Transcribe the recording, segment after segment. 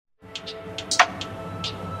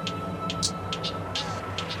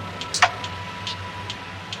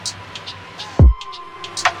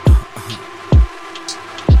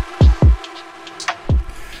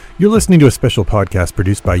You're listening to a special podcast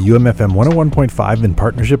produced by UMFM 101.5 in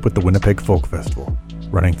partnership with the Winnipeg Folk Festival.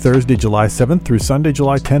 Running Thursday, July 7th through Sunday,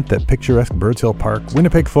 July 10th at picturesque Birds Hill Park,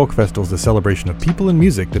 Winnipeg Folk Festival is a celebration of people and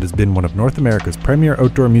music that has been one of North America's premier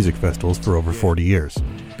outdoor music festivals for over 40 years.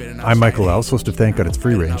 I'm Michael Ells, host of Thank God It's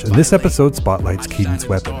Free Range, and this episode spotlights Cadence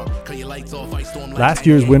Weapon. Last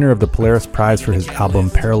year's winner of the Polaris Prize for his album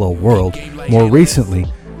Parallel World, more recently,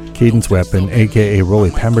 Cadence Weapon, aka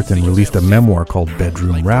Rolly Pemberton, released a memoir called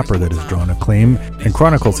Bedroom Rapper that has drawn acclaim and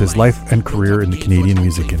chronicles his life and career in the Canadian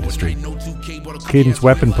music industry. Cadence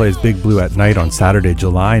Weapon plays Big Blue at Night on Saturday,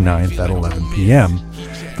 July 9th at 11 p.m.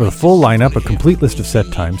 For the full lineup, a complete list of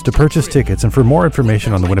set times, to purchase tickets, and for more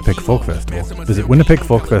information on the Winnipeg Folk Festival, visit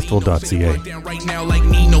winnipegfolkfestival.ca. Right now, like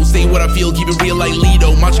Nino, say what I feel, keep it real like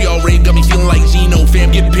Lido. Montreal rain got me feeling like Gino.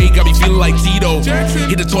 Fam get paid, got me feeling like Tito.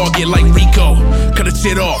 Hit the target like Rico, cut the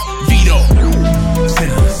shit off, Vito.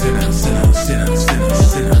 Sinner, sinner, sinner, sinner, sinner,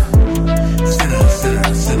 sinner. Sinner,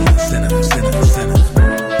 sinner, sinner, sinner, sinner, sinner.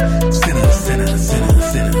 Sinner, sinner, sinner,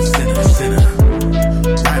 sinner, sinner, sinner.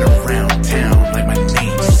 Right around town like my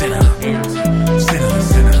name, Sinner. Sinner,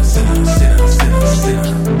 sinner, sinner, sinner, sinner, sinner.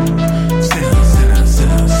 Sinner, sinner,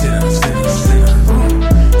 sinner, sinner, sinner, sinner.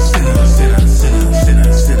 Sinner, sinner, sinner,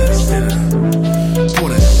 sinner, sinner, sinner. Pour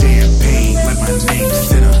the champagne like my name,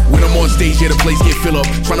 Sinner. When I'm on stage, yeah, the place get fill up.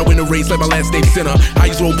 Trying to win a race like my last name, Sinner. I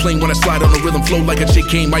use role playing when I slide on the rhythm. Flow like a chick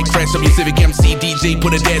cane, might crash up your Civic MC. DJ,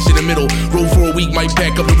 put a dash in the middle. Roll for a week, might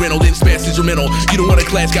pack up the rental. Then smash instrumental. You don't want a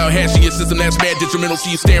class guy hashing your system, that's mad detrimental.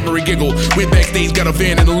 See you stammer and giggle. Went backstage, got a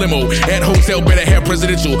van in a limo. At hotel, better have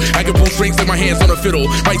presidential. I can pull strings like my hands on a fiddle.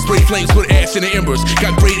 Might spray flames, put ash in the embers.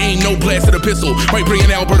 Got great aim, no blast of the pistol. Might bring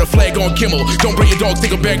an Alberta flag on Kimmel. Don't bring your dogs,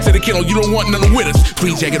 take them back to the kennel. You don't want none of with us.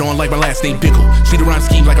 Green jacket on like my last name, Bickle. Street around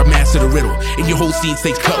scheme like I mastered the riddle. And your whole scene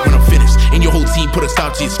stays cut when I'm finished. And your whole team put a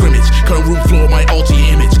stop to your scrimmage. Cut a room floor, might alter your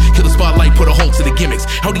image. Kill the spotlight, put a halt to the gimmicks.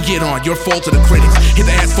 How'd you get on? Your fault to the critics. Hit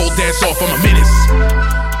the asphalt, dash off, I'm a menace.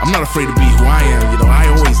 I'm not afraid to be who I am, you know. I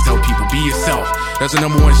always tell people, be yourself. That's the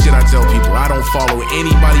number one shit I tell people. I don't follow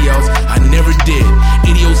anybody else. I never did.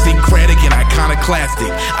 Idiosyncratic and iconoclastic.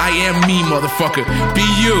 I am me, motherfucker. Be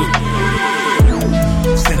you.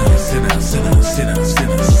 Sinner, sinner, sinner, sinner,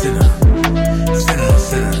 sinner, sinner. Sinner,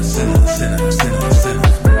 sinner, sinner, sinner, sinner, sinner.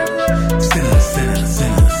 Sinner, sinner,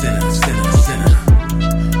 sinner, sinner, sinner, sinner.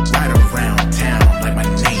 Right around town like my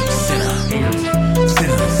name, Sinner.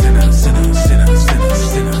 Sinner, sinner, sinner, sinner, sinner,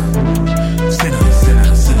 sinner. Sinner,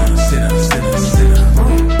 sinner, sinner, sinner, sinner, sinner.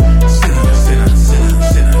 Sinner, sinner, sinner,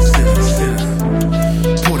 sinner, sinner, sinner.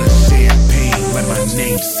 Pour the champagne like my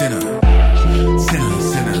name, Sinner. Sinner,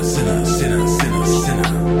 sinner, sinner, sinner, sinner, sinner.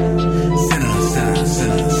 Sinner, sinner,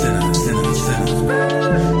 sinner, sinner, sinner, sinner.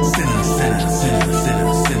 Sinner, sinner, sinner,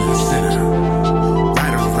 sinner, sinner, sinner.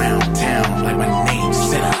 Right around town like my name,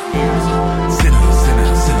 Sinner. Sinner,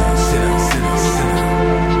 sinner, sinner, sinner, sinner, sinner.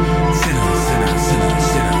 Sinner, sinner, sinner,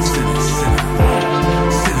 sinner, sinner, sinner.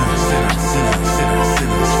 Sinner, sinner, sinner, sinner,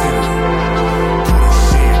 sinner, sinner. Pour the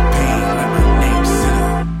champagne like my name,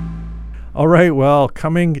 Sinner. All right, well,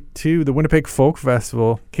 coming to the Winnipeg Folk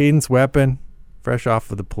Festival, Cadence Weapon, fresh off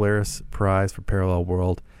of the Polaris Prize for Parallel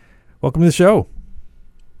World. Welcome to the show.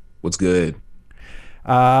 What's good?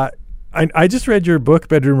 I just read your book,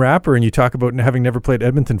 Bedroom Rapper, and you talk about having never played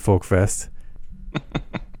Edmonton Folk Fest.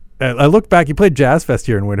 I look back, you played Jazz Fest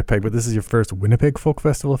here in Winnipeg, but this is your first Winnipeg Folk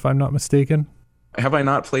Festival, if I'm not mistaken. Have I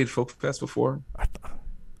not played Folk Fest before?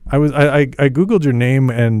 I Googled your name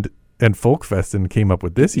and Folk Fest and came up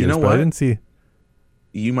with this year's, but I didn't see.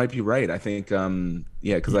 You might be right. I think,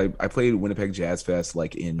 because I played Winnipeg Jazz Fest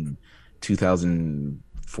like in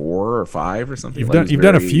 2004 or 5 or something. You've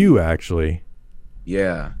done a few, actually.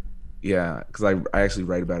 Yeah, because I actually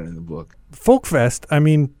write about it in the book. Folk Fest, I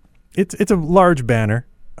mean, it's a large banner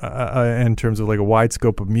in terms of like a wide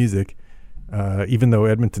scope of music, even though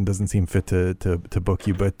Edmonton doesn't seem fit to book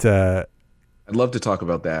you. But I'd love to talk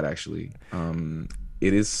about that, actually.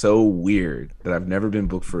 It is so weird that I've never been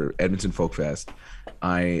booked for Edmonton Folk Fest.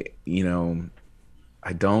 I don't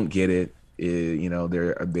get it.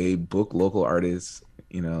 They book local artists,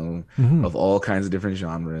 of all kinds of different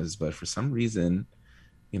genres, but for some reason,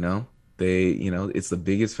 it's the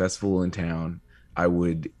biggest festival in town. I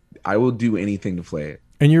will do anything to play it.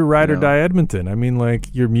 And you're ride or die Edmonton. I mean, like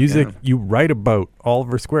your music, you write about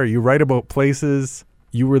Oliver Square. You write about places.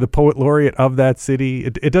 You were the poet laureate of that city.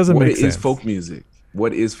 It doesn't make sense. What is folk music?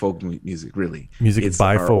 What is folk music, really? Music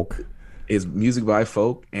by folk. It's music by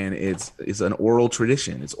folk, and it's an oral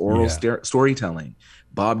tradition. It's oral storytelling.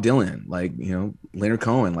 Bob Dylan, like, you know, Leonard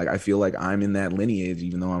Cohen. Like, I feel like I'm in that lineage,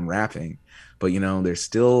 even though I'm rapping. But, you know, there's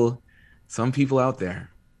still some people out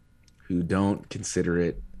there who don't consider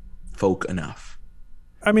it folk enough.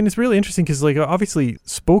 I mean, it's really interesting because, like, obviously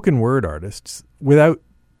spoken word artists without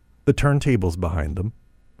the turntables behind them.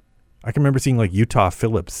 I can remember seeing like Utah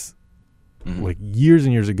Phillips like years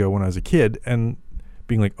and years ago when I was a kid and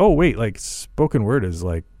being like, oh, wait, like spoken word is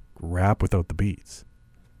like rap without the beats.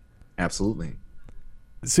 Absolutely.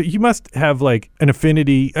 So you must have like an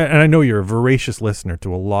affinity, and I know you're a voracious listener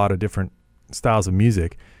to a lot of different styles of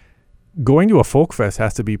music. Going to a folk fest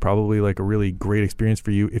has to be probably like a really great experience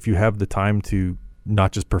for you if you have the time to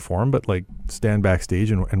not just perform, but like stand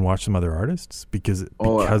backstage and watch some other artists because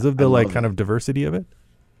of the like kind of diversity of it.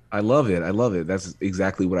 I love it. I love it. That's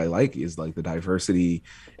exactly what I like, is like the diversity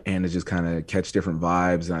and to just kind of catch different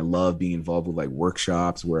vibes. And I love being involved with like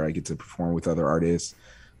workshops where I get to perform with other artists.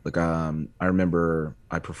 Like, I remember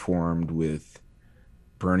I performed with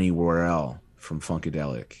Bernie Worrell from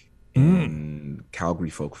Funkadelic in Calgary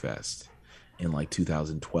Folk Fest in like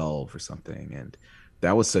 2012 or something. And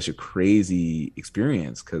that was such a crazy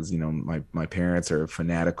experience because, you know, my parents are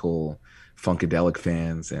fanatical Funkadelic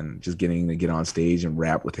fans, and just getting to get on stage and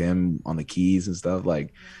rap with him on the keys and stuff,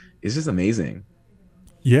 like, it's just amazing.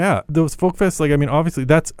 Yeah, those folk fests, like, I mean, obviously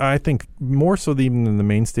that's, I think, more so even than the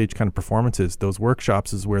main stage kind of performances, those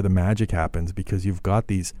workshops is where the magic happens because you've got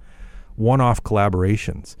these one-off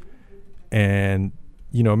collaborations. And,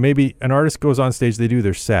 you know, maybe an artist goes on stage, they do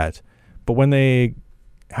their set, but when they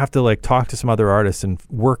have to like talk to some other artists and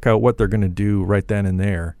work out what they're going to do right then and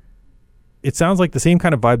there, it sounds like the same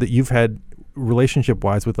kind of vibe that you've had relationship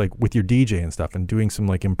wise with like with your DJ and stuff and doing some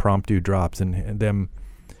like impromptu drops and them,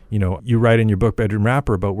 you know, you write in your book Bedroom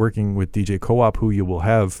Rapper about working with DJ Co-op, who you will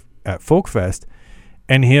have at Folk Fest,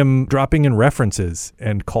 and him dropping in references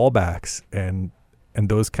and callbacks and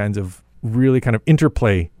those kinds of really kind of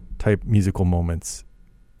interplay type musical moments.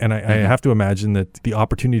 And I have to imagine that the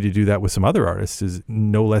opportunity to do that with some other artists is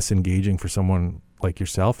no less engaging for someone like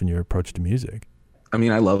yourself and your approach to music. I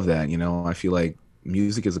mean, I love that. You know, I feel like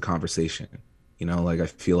music is a conversation. You know, like, I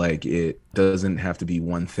feel like it doesn't have to be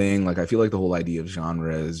one thing. Like, I feel like the whole idea of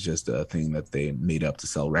genre is just a thing that they made up to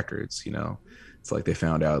sell records, you know. It's like they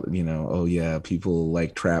found out, you know, oh, yeah, people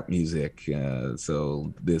like trap music.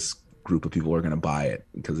 So this group of people are going to buy it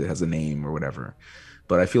because it has a name or whatever.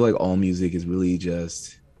 But I feel like all music is really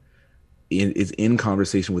just... it's in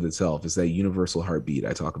conversation with itself. It's that universal heartbeat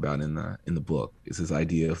I talk about in the book. It's this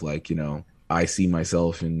idea of like, you know, I see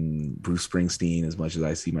myself in Bruce Springsteen as much as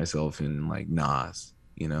I see myself in like Nas,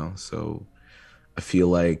 you know? So I feel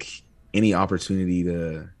like any opportunity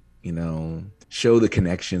to, you know, show the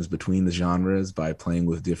connections between the genres by playing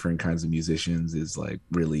with different kinds of musicians is like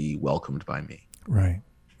really welcomed by me. Right.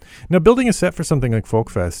 Now, building a set for something like Folk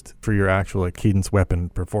Fest for your actual like Cadence Weapon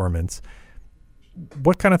performance,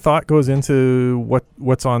 what kind of thought goes into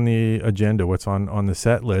what's on the agenda, what's on the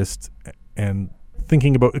set list, and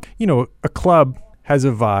thinking about, you know, a club has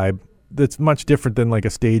a vibe that's much different than like a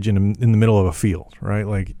stage in the middle of a field, right?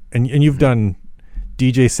 Like, and you've done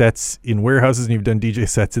DJ sets in warehouses and you've done DJ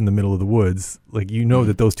sets in the middle of the woods. Like, you know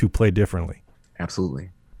that those two play differently.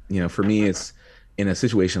 Absolutely. You know, for me, it's in a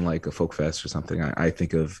situation like a folk fest or something, I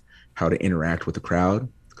think of how to interact with the crowd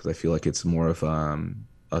because I feel like it's more of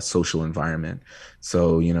a social environment.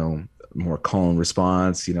 So, you know, more call and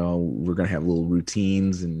response, you know, we're going to have little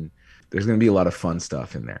routines and there's going to be a lot of fun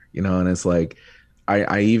stuff in there, you know, and it's like,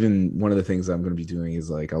 I even, one of the things I'm going to be doing is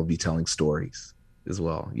like, I'll be telling stories as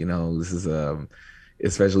well. You know, this is,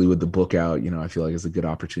 especially with the book out, you know, I feel like it's a good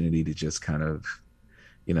opportunity to just kind of,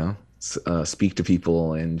 you know, speak to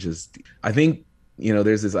people and just, I think, you know,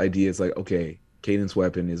 there's this idea. It's like, okay, Cadence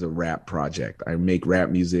Weapon is a rap project. I make rap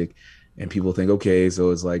music. And people think, okay,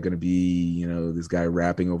 so it's like going to be, you know, this guy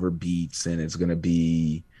rapping over beats and it's going to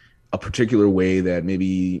be a particular way that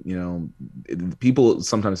maybe, you know, people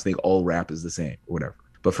sometimes think all rap is the same or whatever.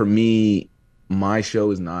 But for me, my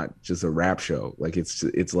show is not just a rap show. Like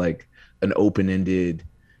it's like an open-ended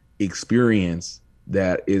experience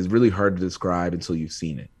that is really hard to describe until you've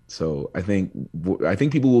seen it. So I think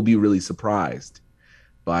people will be really surprised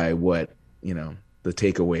by what, you know, the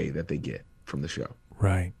takeaway that they get from the show.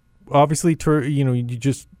 Right. Obviously, you know, you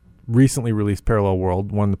just recently released Parallel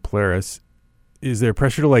World, won the Polaris. Is there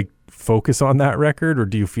pressure to like focus on that record, or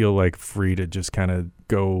do you feel like free to just kind of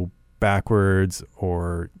go backwards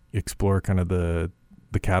or explore kind of the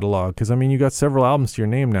catalog? Because I mean, you got several albums to your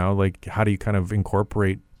name now. Like, how do you kind of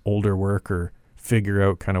incorporate older work or figure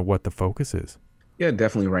out kind of what the focus is? Yeah,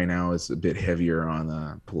 definitely right now it's a bit heavier on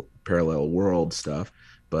the parallel world stuff.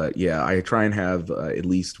 But yeah, I try and have at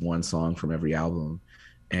least one song from every album.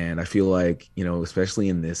 And I feel like, especially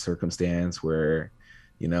in this circumstance where,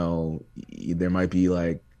 there might be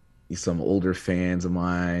like some older fans of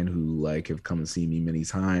mine who like have come and seen me many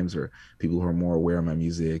times, or people who are more aware of my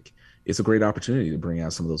music. It's a great opportunity to bring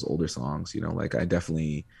out some of those older songs. Like I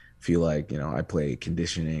definitely feel like, I play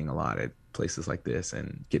Conditioning a lot at places like this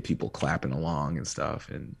and get people clapping along and stuff.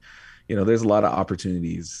 And, there's a lot of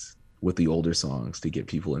opportunities with the older songs to get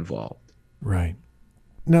people involved. Right.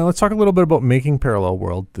 Now let's talk a little bit about making Parallel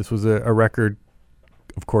World. This was a record,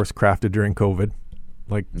 of course, crafted during COVID,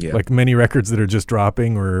 like many records that are just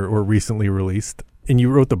dropping or recently released. And you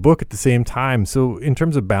wrote the book at the same time. So in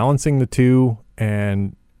terms of balancing the two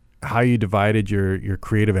and how you divided your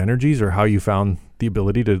creative energies, or how you found the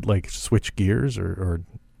ability to like switch gears or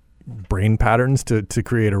brain patterns to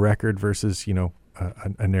create a record versus,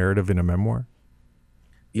 a narrative in a memoir?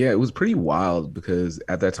 Yeah, it was pretty wild because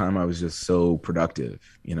at that time I was just so productive,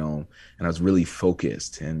 and I was really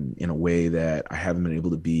focused, and in a way that I haven't been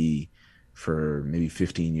able to be for maybe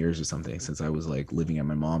 15 years or something, since I was like living at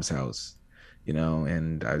my mom's house,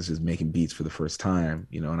 and I was just making beats for the first time,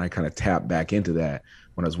 and I kind of tapped back into that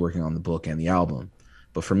when I was working on the book and the album.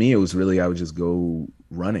 But for me, it was really, I would just go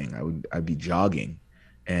running. I'd be jogging,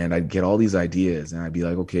 and I'd get all these ideas, and I'd be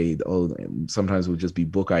like, okay, sometimes it would just be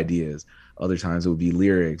book ideas. Other times it would be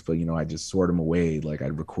lyrics, but, I just sort them away. Like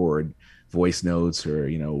I'd record voice notes or,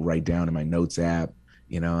 write down in my notes app,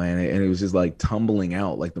 and it was just like tumbling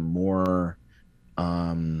out. Like the more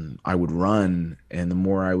I would run and the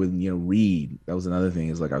more I would, read. That was another thing,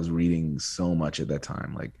 is like I was reading so much at that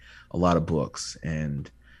time, like a lot of books, and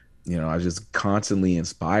I was just constantly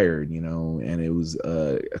inspired, and it was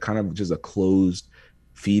a kind of just a closed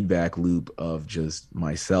feedback loop of just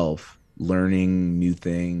myself learning new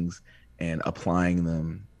things and applying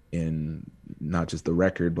them in not just the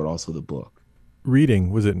record, but also the book.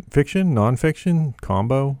 Reading, was it fiction, nonfiction,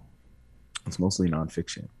 combo? It's mostly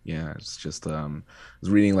nonfiction. Yeah, it's just I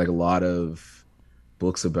was reading like a lot of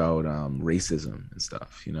books about racism and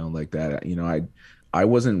stuff, like that. I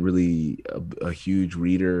wasn't really a huge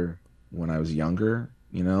reader when I was younger,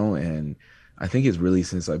 and I think it's really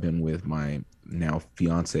since I've been with my now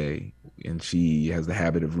fiance, and she has the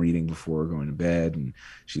habit of reading before going to bed, and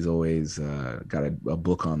she's always got a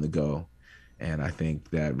book on the go, and I think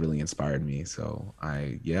that really inspired me. So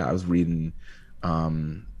I was reading.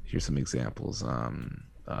 Here's some examples.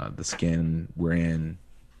 The Skin We're In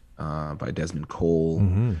by Desmond Cole.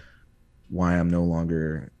 Mm-hmm. Why I'm No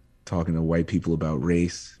Longer Talking to White People About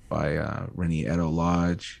Race by Rennie Edo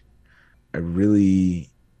Lodge.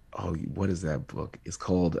 What is that book? It's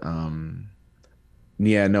called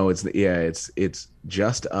it's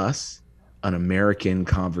Just Us, An American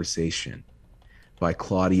Conversation by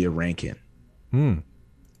Claudia Rankin.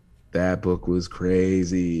 That book was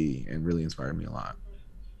crazy and really inspired me a lot.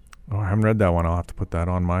 Oh, I haven't read that one. I'll have to put that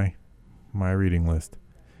on my reading list.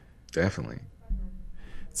 Definitely.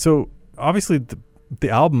 So obviously the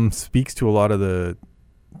album speaks to a lot of the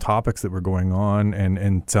topics that were going on,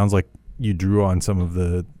 and sounds like you drew on some of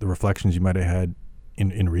the reflections you might have had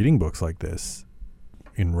in reading books like this,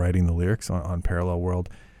 in writing the lyrics on Parallel World.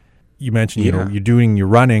 You mentioned, you're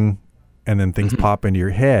running and then things pop into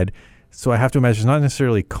your head. So I have to imagine it's not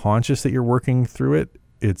necessarily conscious that you're working through it.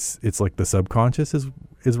 It's like the subconscious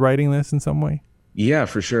is writing this in some way. Yeah,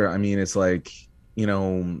 for sure. I mean, it's like, I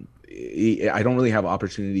don't really have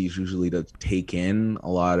opportunities usually to take in a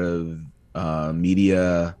lot of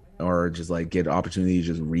media, or just like get opportunity to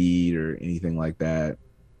just read or anything like that,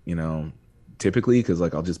 typically, because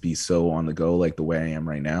like I'll just be so on the go, like the way I am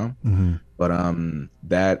right now. Mm-hmm. But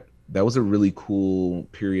that was a really cool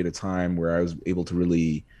period of time where I was able to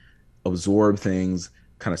really absorb things,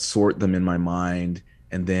 kind of sort them in my mind,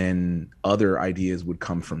 and then other ideas would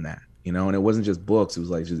come from that, and it wasn't just books. It was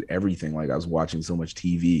like just everything. Like I was watching so much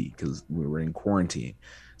TV because we were in quarantine.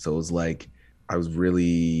 So it was like I was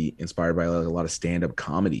really inspired by like a lot of stand-up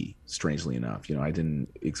comedy, strangely enough. I didn't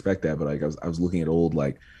expect that, but like I was looking at old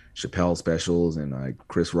like Chappelle specials and like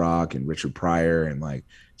Chris Rock and Richard Pryor, and like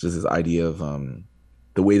just this idea of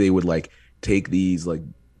the way they would like take these like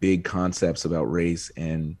big concepts about race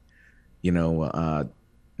and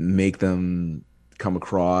make them come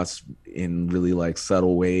across in really like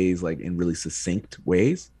subtle ways, like in really succinct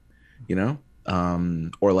ways,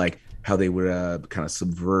 or like how they would kind of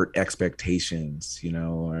subvert expectations,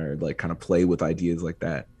 or like kind of play with ideas like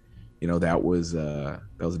that. That was a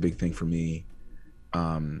big thing for me.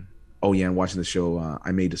 And watching the show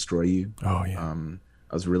I May Destroy You. Oh yeah.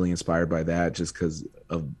 I was really inspired by that just because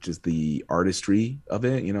of just the artistry of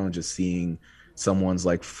it, and just seeing someone's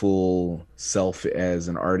like full self as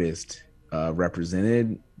an artist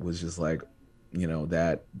represented was just like,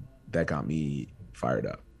 that got me fired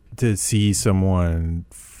up. To see someone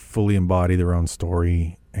fully embody their own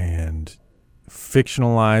story and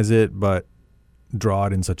fictionalize it, but draw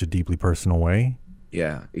it in such a deeply personal way.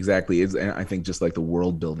 Yeah, exactly. And I think just like the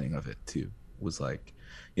world building of it too was like,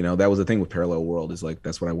 that was the thing with Parallel World, is like,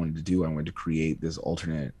 that's what I wanted to do. I wanted to create this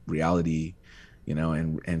alternate reality,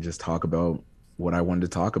 and just talk about what I wanted to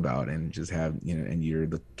talk about, and just have, and you're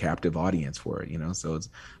the captive audience for it, so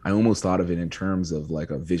I almost thought of it in terms of like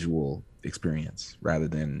a visual experience rather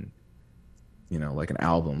than, like an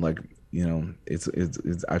album, like,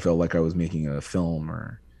 it's I felt like I was making a film,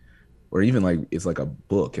 or even like it's like a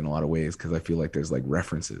book in a lot of ways, because I feel like there's like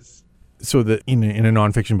references. So that in a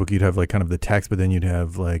nonfiction book, you'd have like kind of the text, but then you'd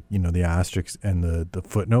have like, the asterisks and the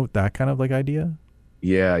footnote, that kind of like idea.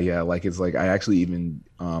 Yeah. Like it's like I actually even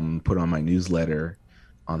put on my newsletter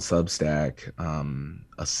on Substack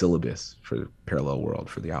a syllabus for Parallel World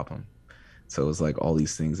for the album. So it's like all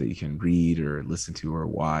these things that you can read or listen to or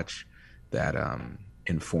watch that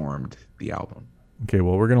informed the album. Okay,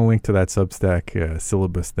 well, we're going to link to that Substack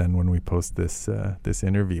syllabus then when we post this this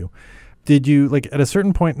interview. Did you, like, at a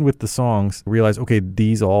certain point with the songs, realize, okay,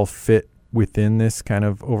 these all fit within this kind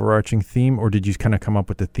of overarching theme, or did you kind of come up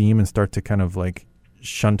with the theme and start to kind of like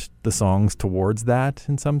shunt the songs towards that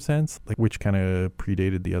in some sense? Like, which kind of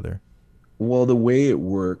predated the other? Well, the way it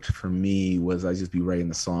worked for me was I just be writing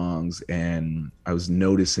the songs, and I was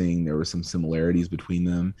noticing there were some similarities between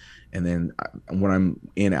them. And then when I'm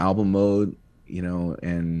in album mode,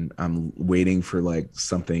 and I'm waiting for like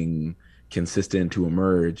something consistent to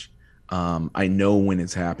emerge, I know when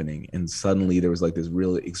it's happening. And suddenly there was like this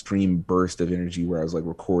real extreme burst of energy where I was like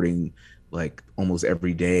recording like almost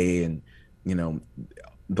every day. And,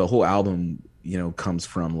 the whole album, comes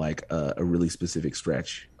from like a really specific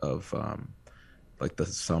stretch of like the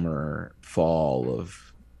summer, fall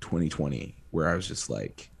of 2020, where I was just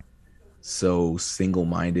like so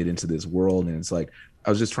single-minded into this world. And it's like, I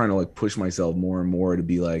was just trying to like push myself more and more to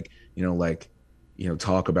be like,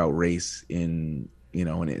 talk about race in,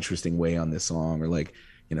 an interesting way on this song, or like,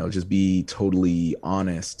 just be totally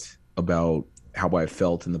honest about how I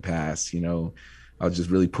felt in the past. I was just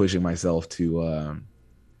really pushing myself to,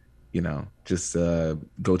 just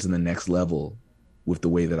go to the next level with the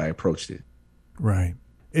way that I approached it. Right.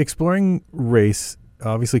 Exploring race,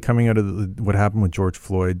 obviously coming out of what happened with George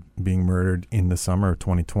Floyd being murdered in the summer of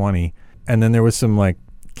 2020. And then there was some like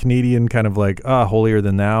Canadian kind of like, holier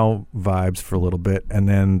than thou vibes for a little bit. And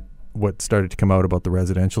then what started to come out about the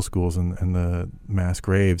residential schools and the mass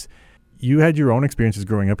graves. You had your own experiences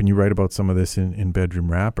growing up, and you write about some of this in Bedroom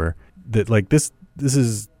Rapper, that like this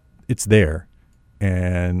is, it's there,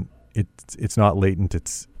 and it's not latent.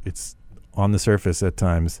 It's on the surface at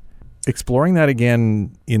times. Exploring that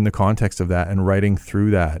again in the context of that and writing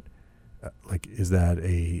through that, like, is that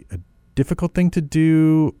a difficult thing to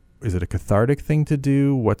do? Is it a cathartic thing to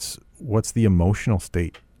do? What's the emotional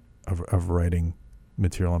state of writing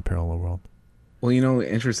material on Parallel World? Well,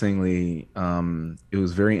 interestingly, it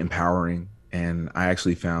was very empowering, and I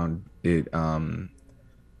actually found it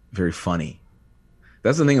very funny.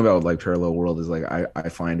 That's the thing about like Parallel World, is like I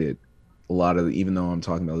find it a lot of, even though I'm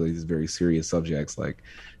talking about these very serious subjects, like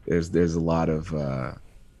there's a lot of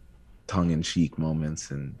tongue-in-cheek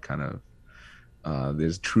moments, and kind of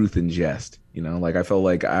there's truth in jest, like I felt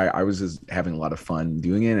like I was just having a lot of fun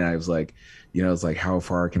doing it. And I was like, it's like, how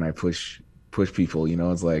far can I push people?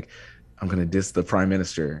 It's like, I'm gonna diss the prime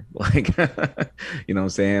minister, like, what I'm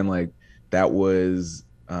saying? Like, that was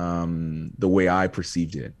the way I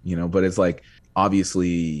perceived it, but it's like,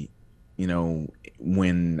 obviously,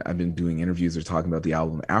 when I've been doing interviews or talking about the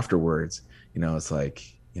album afterwards, it's like,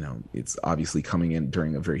 it's obviously coming in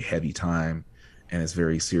during a very heavy time, and it's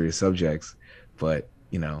very serious subjects. But,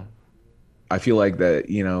 I feel like that,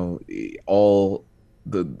 all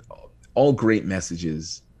great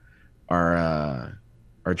messages are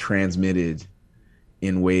transmitted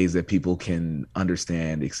in ways that people can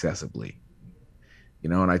understand accessibly,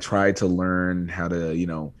 and I try to learn how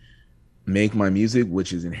to, make my music,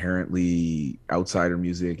 which is inherently outsider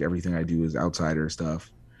music. Everything I do is outsider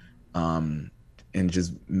stuff. And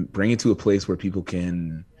just bring it to a place where people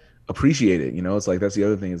can appreciate it. It's like, that's the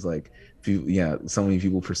other thing, is like, so many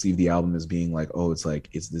people perceive the album as being like, oh, it's like,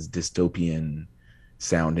 it's this dystopian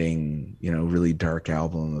sounding, really dark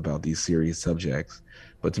album about these serious subjects.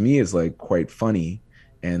 But to me, it's like quite funny.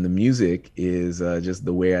 And the music is just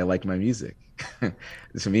the way I like my music.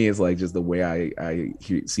 To me, it's like just the way I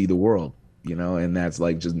see the world. and that's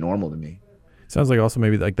like just normal to me. Sounds like also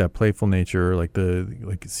maybe like that playful nature, like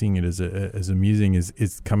like seeing it as amusing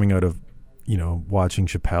is coming out of, watching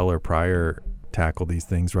Chappelle or Pryor tackle these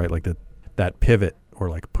things, right? Like that pivot or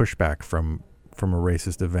like pushback from a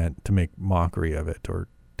racist event to make mockery of it or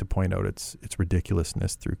to point out its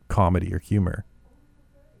ridiculousness through comedy or humor.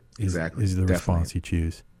 Exactly. Is the Definitely. response you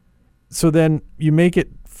choose. So then you make it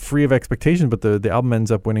free of expectations, but the album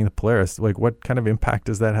ends up winning the Polaris. Like, what kind of impact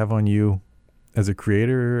does that have on you as a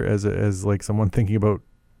creator, as like someone thinking about,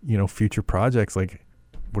 future projects? Like,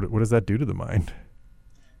 what does that do to the mind?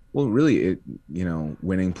 Well, really, it,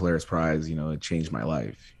 winning Polaris Prize, it changed my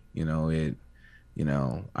life.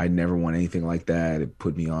 I never won anything like that. It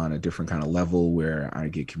put me on a different kind of level where I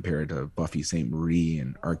get compared to Buffy St. Marie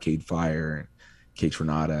and Arcade Fire and Kate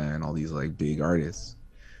Renata and all these like big artists.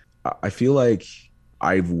 I feel like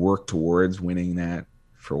I've worked towards winning that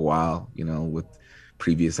for a while, with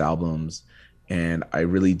previous albums. And I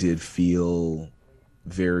really did feel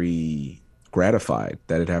very gratified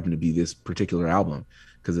that it happened to be this particular album,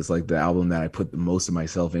 because it's like the album that I put the most of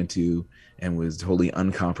myself into and was totally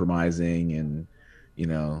uncompromising and,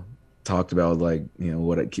 talked about like,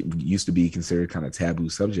 what it used to be considered kind of taboo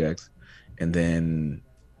subjects. And then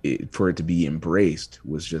for it to be embraced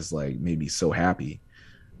was just like made me so happy.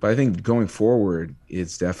 But I think going forward,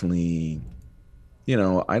 it's definitely,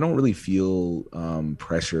 I don't really feel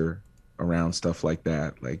pressure around stuff like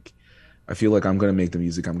that. Like, I feel like I'm going to make the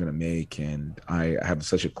music I'm going to make. And I have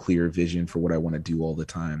such a clear vision for what I want to do all the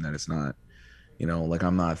time that it's not, like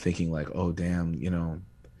I'm not thinking like, oh, damn,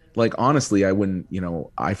 like, honestly, I wouldn't,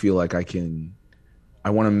 I feel like I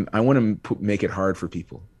want to make it hard for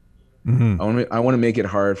people. Mm-hmm. I want to make it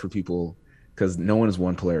hard for people because no one has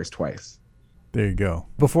won Polaris twice. There you go.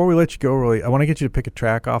 Before we let you go, Rolly, I want to get you to pick a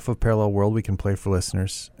track off of Parallel World we can play for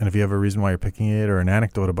listeners. And if you have a reason why you're picking it or an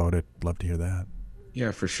anecdote about it, I'd love to hear that.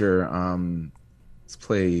 Yeah, for sure. Let's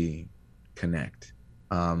play Connect.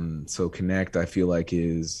 So Connect, I feel like,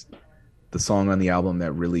 is the song on the album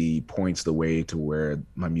that really points the way to where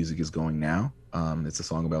my music is going now. It's a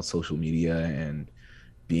song about social media and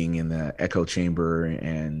being in the echo chamber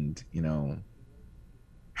and,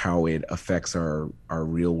 how it affects our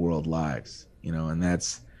real world lives, and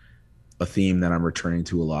that's a theme that I'm returning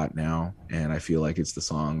to a lot now. And I feel like it's the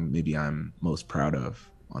song maybe I'm most proud of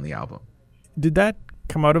on the album. Did that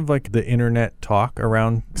come out of like the internet talk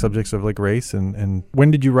around subjects of like race, and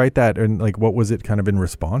when did you write that, and like what was it kind of in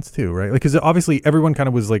response to, right? Like, because obviously everyone kind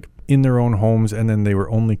of was like in their own homes and then they were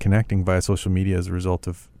only connecting via social media as a result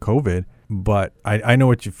of COVID. But I know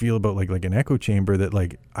what you feel about like an echo chamber. That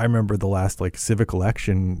like I remember the last like civic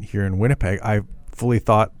election here in Winnipeg, I fully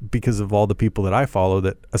thought, because of all the people that I follow,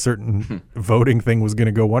 that a certain voting thing was going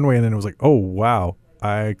to go one way, and then it was like, oh wow,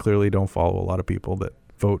 I clearly don't follow a lot of people that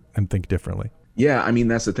vote and think differently. Yeah, I mean,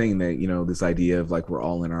 that's the thing that, this idea of like we're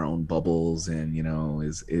all in our own bubbles, and,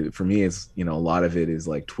 for me, it's, a lot of it is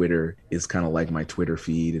like Twitter is kind of like my Twitter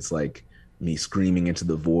feed. It's like me screaming into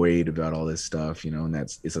the void about all this stuff, and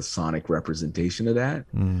it's a sonic representation of that.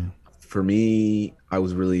 For me, I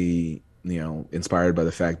was really, inspired by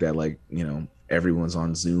the fact that like, everyone's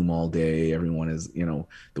on Zoom all day. Everyone is,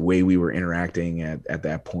 the way we were interacting at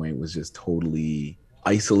that point was just totally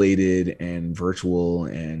isolated and virtual,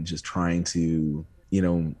 and just trying to,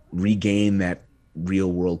 regain that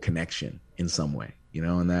real world connection in some way,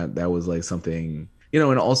 and that was like something,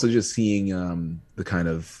 and also just seeing the kind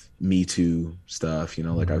of Me Too stuff,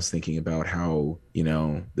 like I was thinking about how,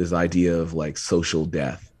 this idea of like social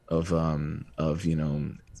death of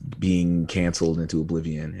being canceled into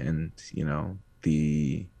oblivion, and,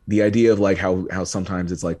 the idea of like how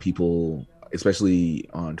sometimes it's like people, especially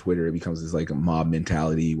on Twitter, it becomes this like a mob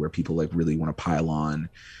mentality where people like really want to pile on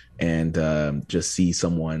and just see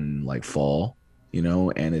someone like fall,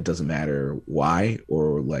 and it doesn't matter why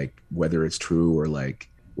or like whether it's true or like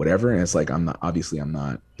whatever. And it's like, I'm not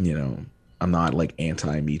like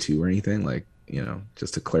anti Me Too or anything, like,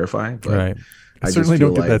 just to clarify. But right. I certainly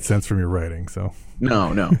don't get that sense from your writing. So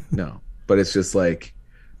no. But it's just like,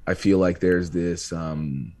 I feel like there's this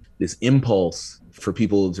impulse for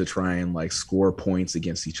people to try and like score points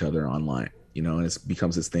against each other online, and it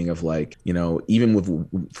becomes this thing of like, even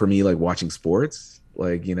for me, like watching sports,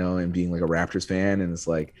 like, and being like a Raptors fan, and it's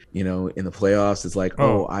like, in the playoffs, it's like,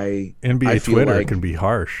 NBA I feel Twitter like, can be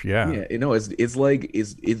harsh. Yeah. It's like,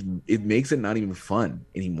 it makes it not even fun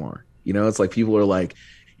anymore. It's like people are like,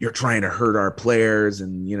 you're trying to hurt our players.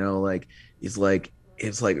 And, it's like,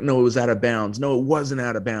 no, it was out of bounds. No, it wasn't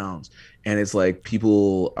out of bounds. And it's like,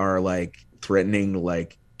 people are like threatening to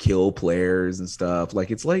like kill players and stuff. Like,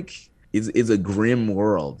 it's like, it's a grim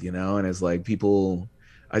world, and it's like people,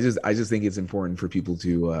 I just think it's important for people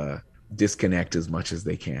to disconnect as much as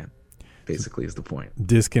they can. Basically, is the point.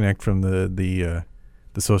 Disconnect from the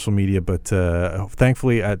social media, but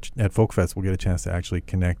thankfully at FolkFest we'll get a chance to actually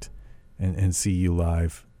connect and see you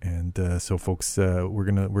live. And so, folks, we're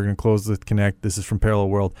gonna close the connect. This is from Parallel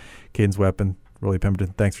World, Cadence Weapon, Rolly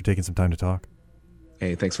Pemberton. Thanks for taking some time to talk.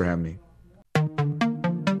 Hey, thanks for having me.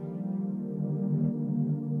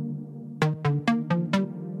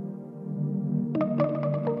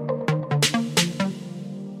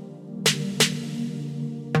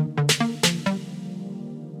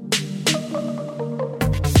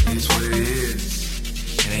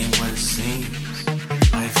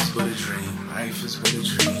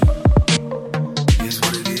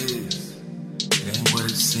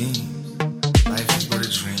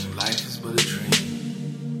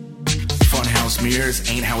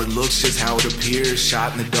 Ain't how it looks, just how it appears.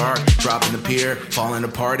 Shot in the dark, dropping the pier, falling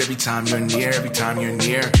apart every time you're near, every time you're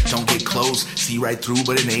near. Don't get close, see right through,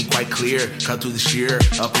 but it ain't quite clear. Cut through the sheer,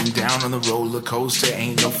 up and down on the roller coaster.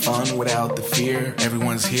 Ain't no fun without the fear.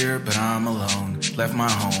 Everyone's here, but I'm alone. Left my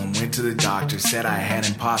home, went to the doctor, said I had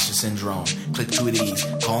imposter syndrome. Clicked 2 of these,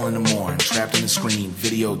 calling the morning, trapped in the screen,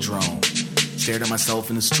 video drone. Stared at myself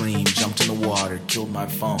in the stream, jumped in the water, killed my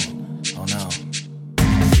phone. Oh no.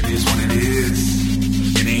 It is what it is.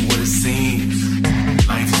 It ain't what it seems.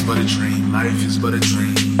 Life is but a dream. Life is but a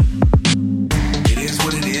dream. It is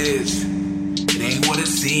what it is. It ain't what it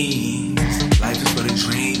seems. Life is but a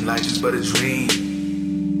dream. Life is but a dream.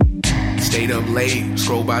 Stayed up late,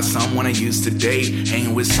 scrolled by someone I used to date,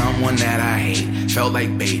 hanging with someone that I hate. Felt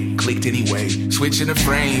like bait, clicked anyway. Switching the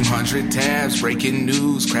frame, 100 tabs, breaking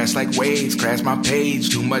news, crashed like waves, crashed my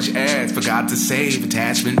page. Too much ads, forgot to save,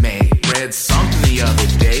 attachment made. Read something the other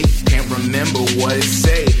day, can't remember what it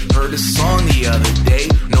say. Heard a song the other day,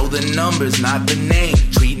 know the numbers, not the name.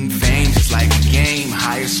 Treating fame just like a game,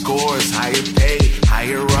 higher scores, higher pay,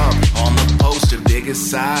 higher up on the poster, bigger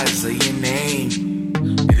size of your name.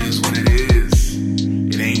 It is what it is,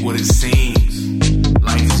 it ain't what it seems.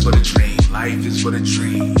 Life is but a dream, life is but a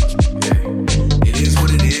dream. Yeah. It is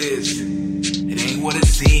what it is, it ain't what it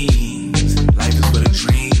seems. Life is but a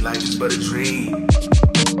dream, life is but a dream.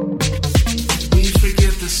 We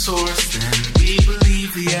forget the source, then we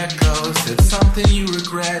believe the echoes. That's something you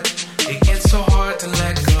regret. It gets so hard to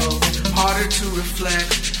let go, harder to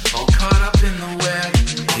reflect. All caught up in the web,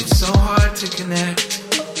 it's so hard to connect.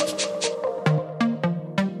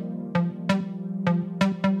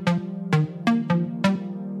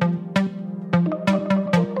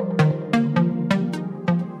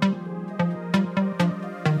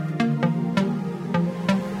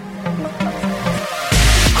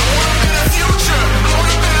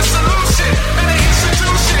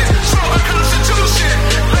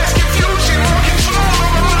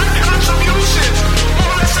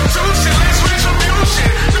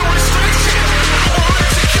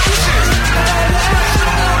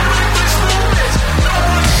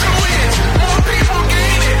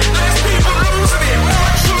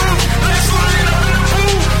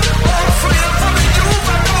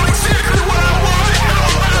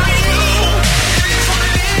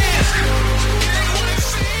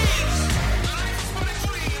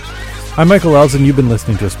 I'm Michael Ells, and you've been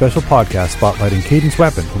listening to a special podcast spotlighting Cadence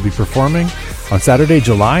Weapon, who will be performing on Saturday,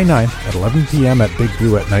 July 9th at 11 p.m. at Big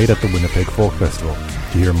Blue at Night at the Winnipeg Folk Festival.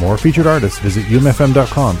 To hear more featured artists, visit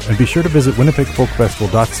umfm.com, and be sure to visit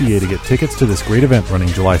winnipegfolkfestival.ca to get tickets to this great event running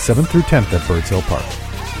July 7th through 10th at Birds Hill Park.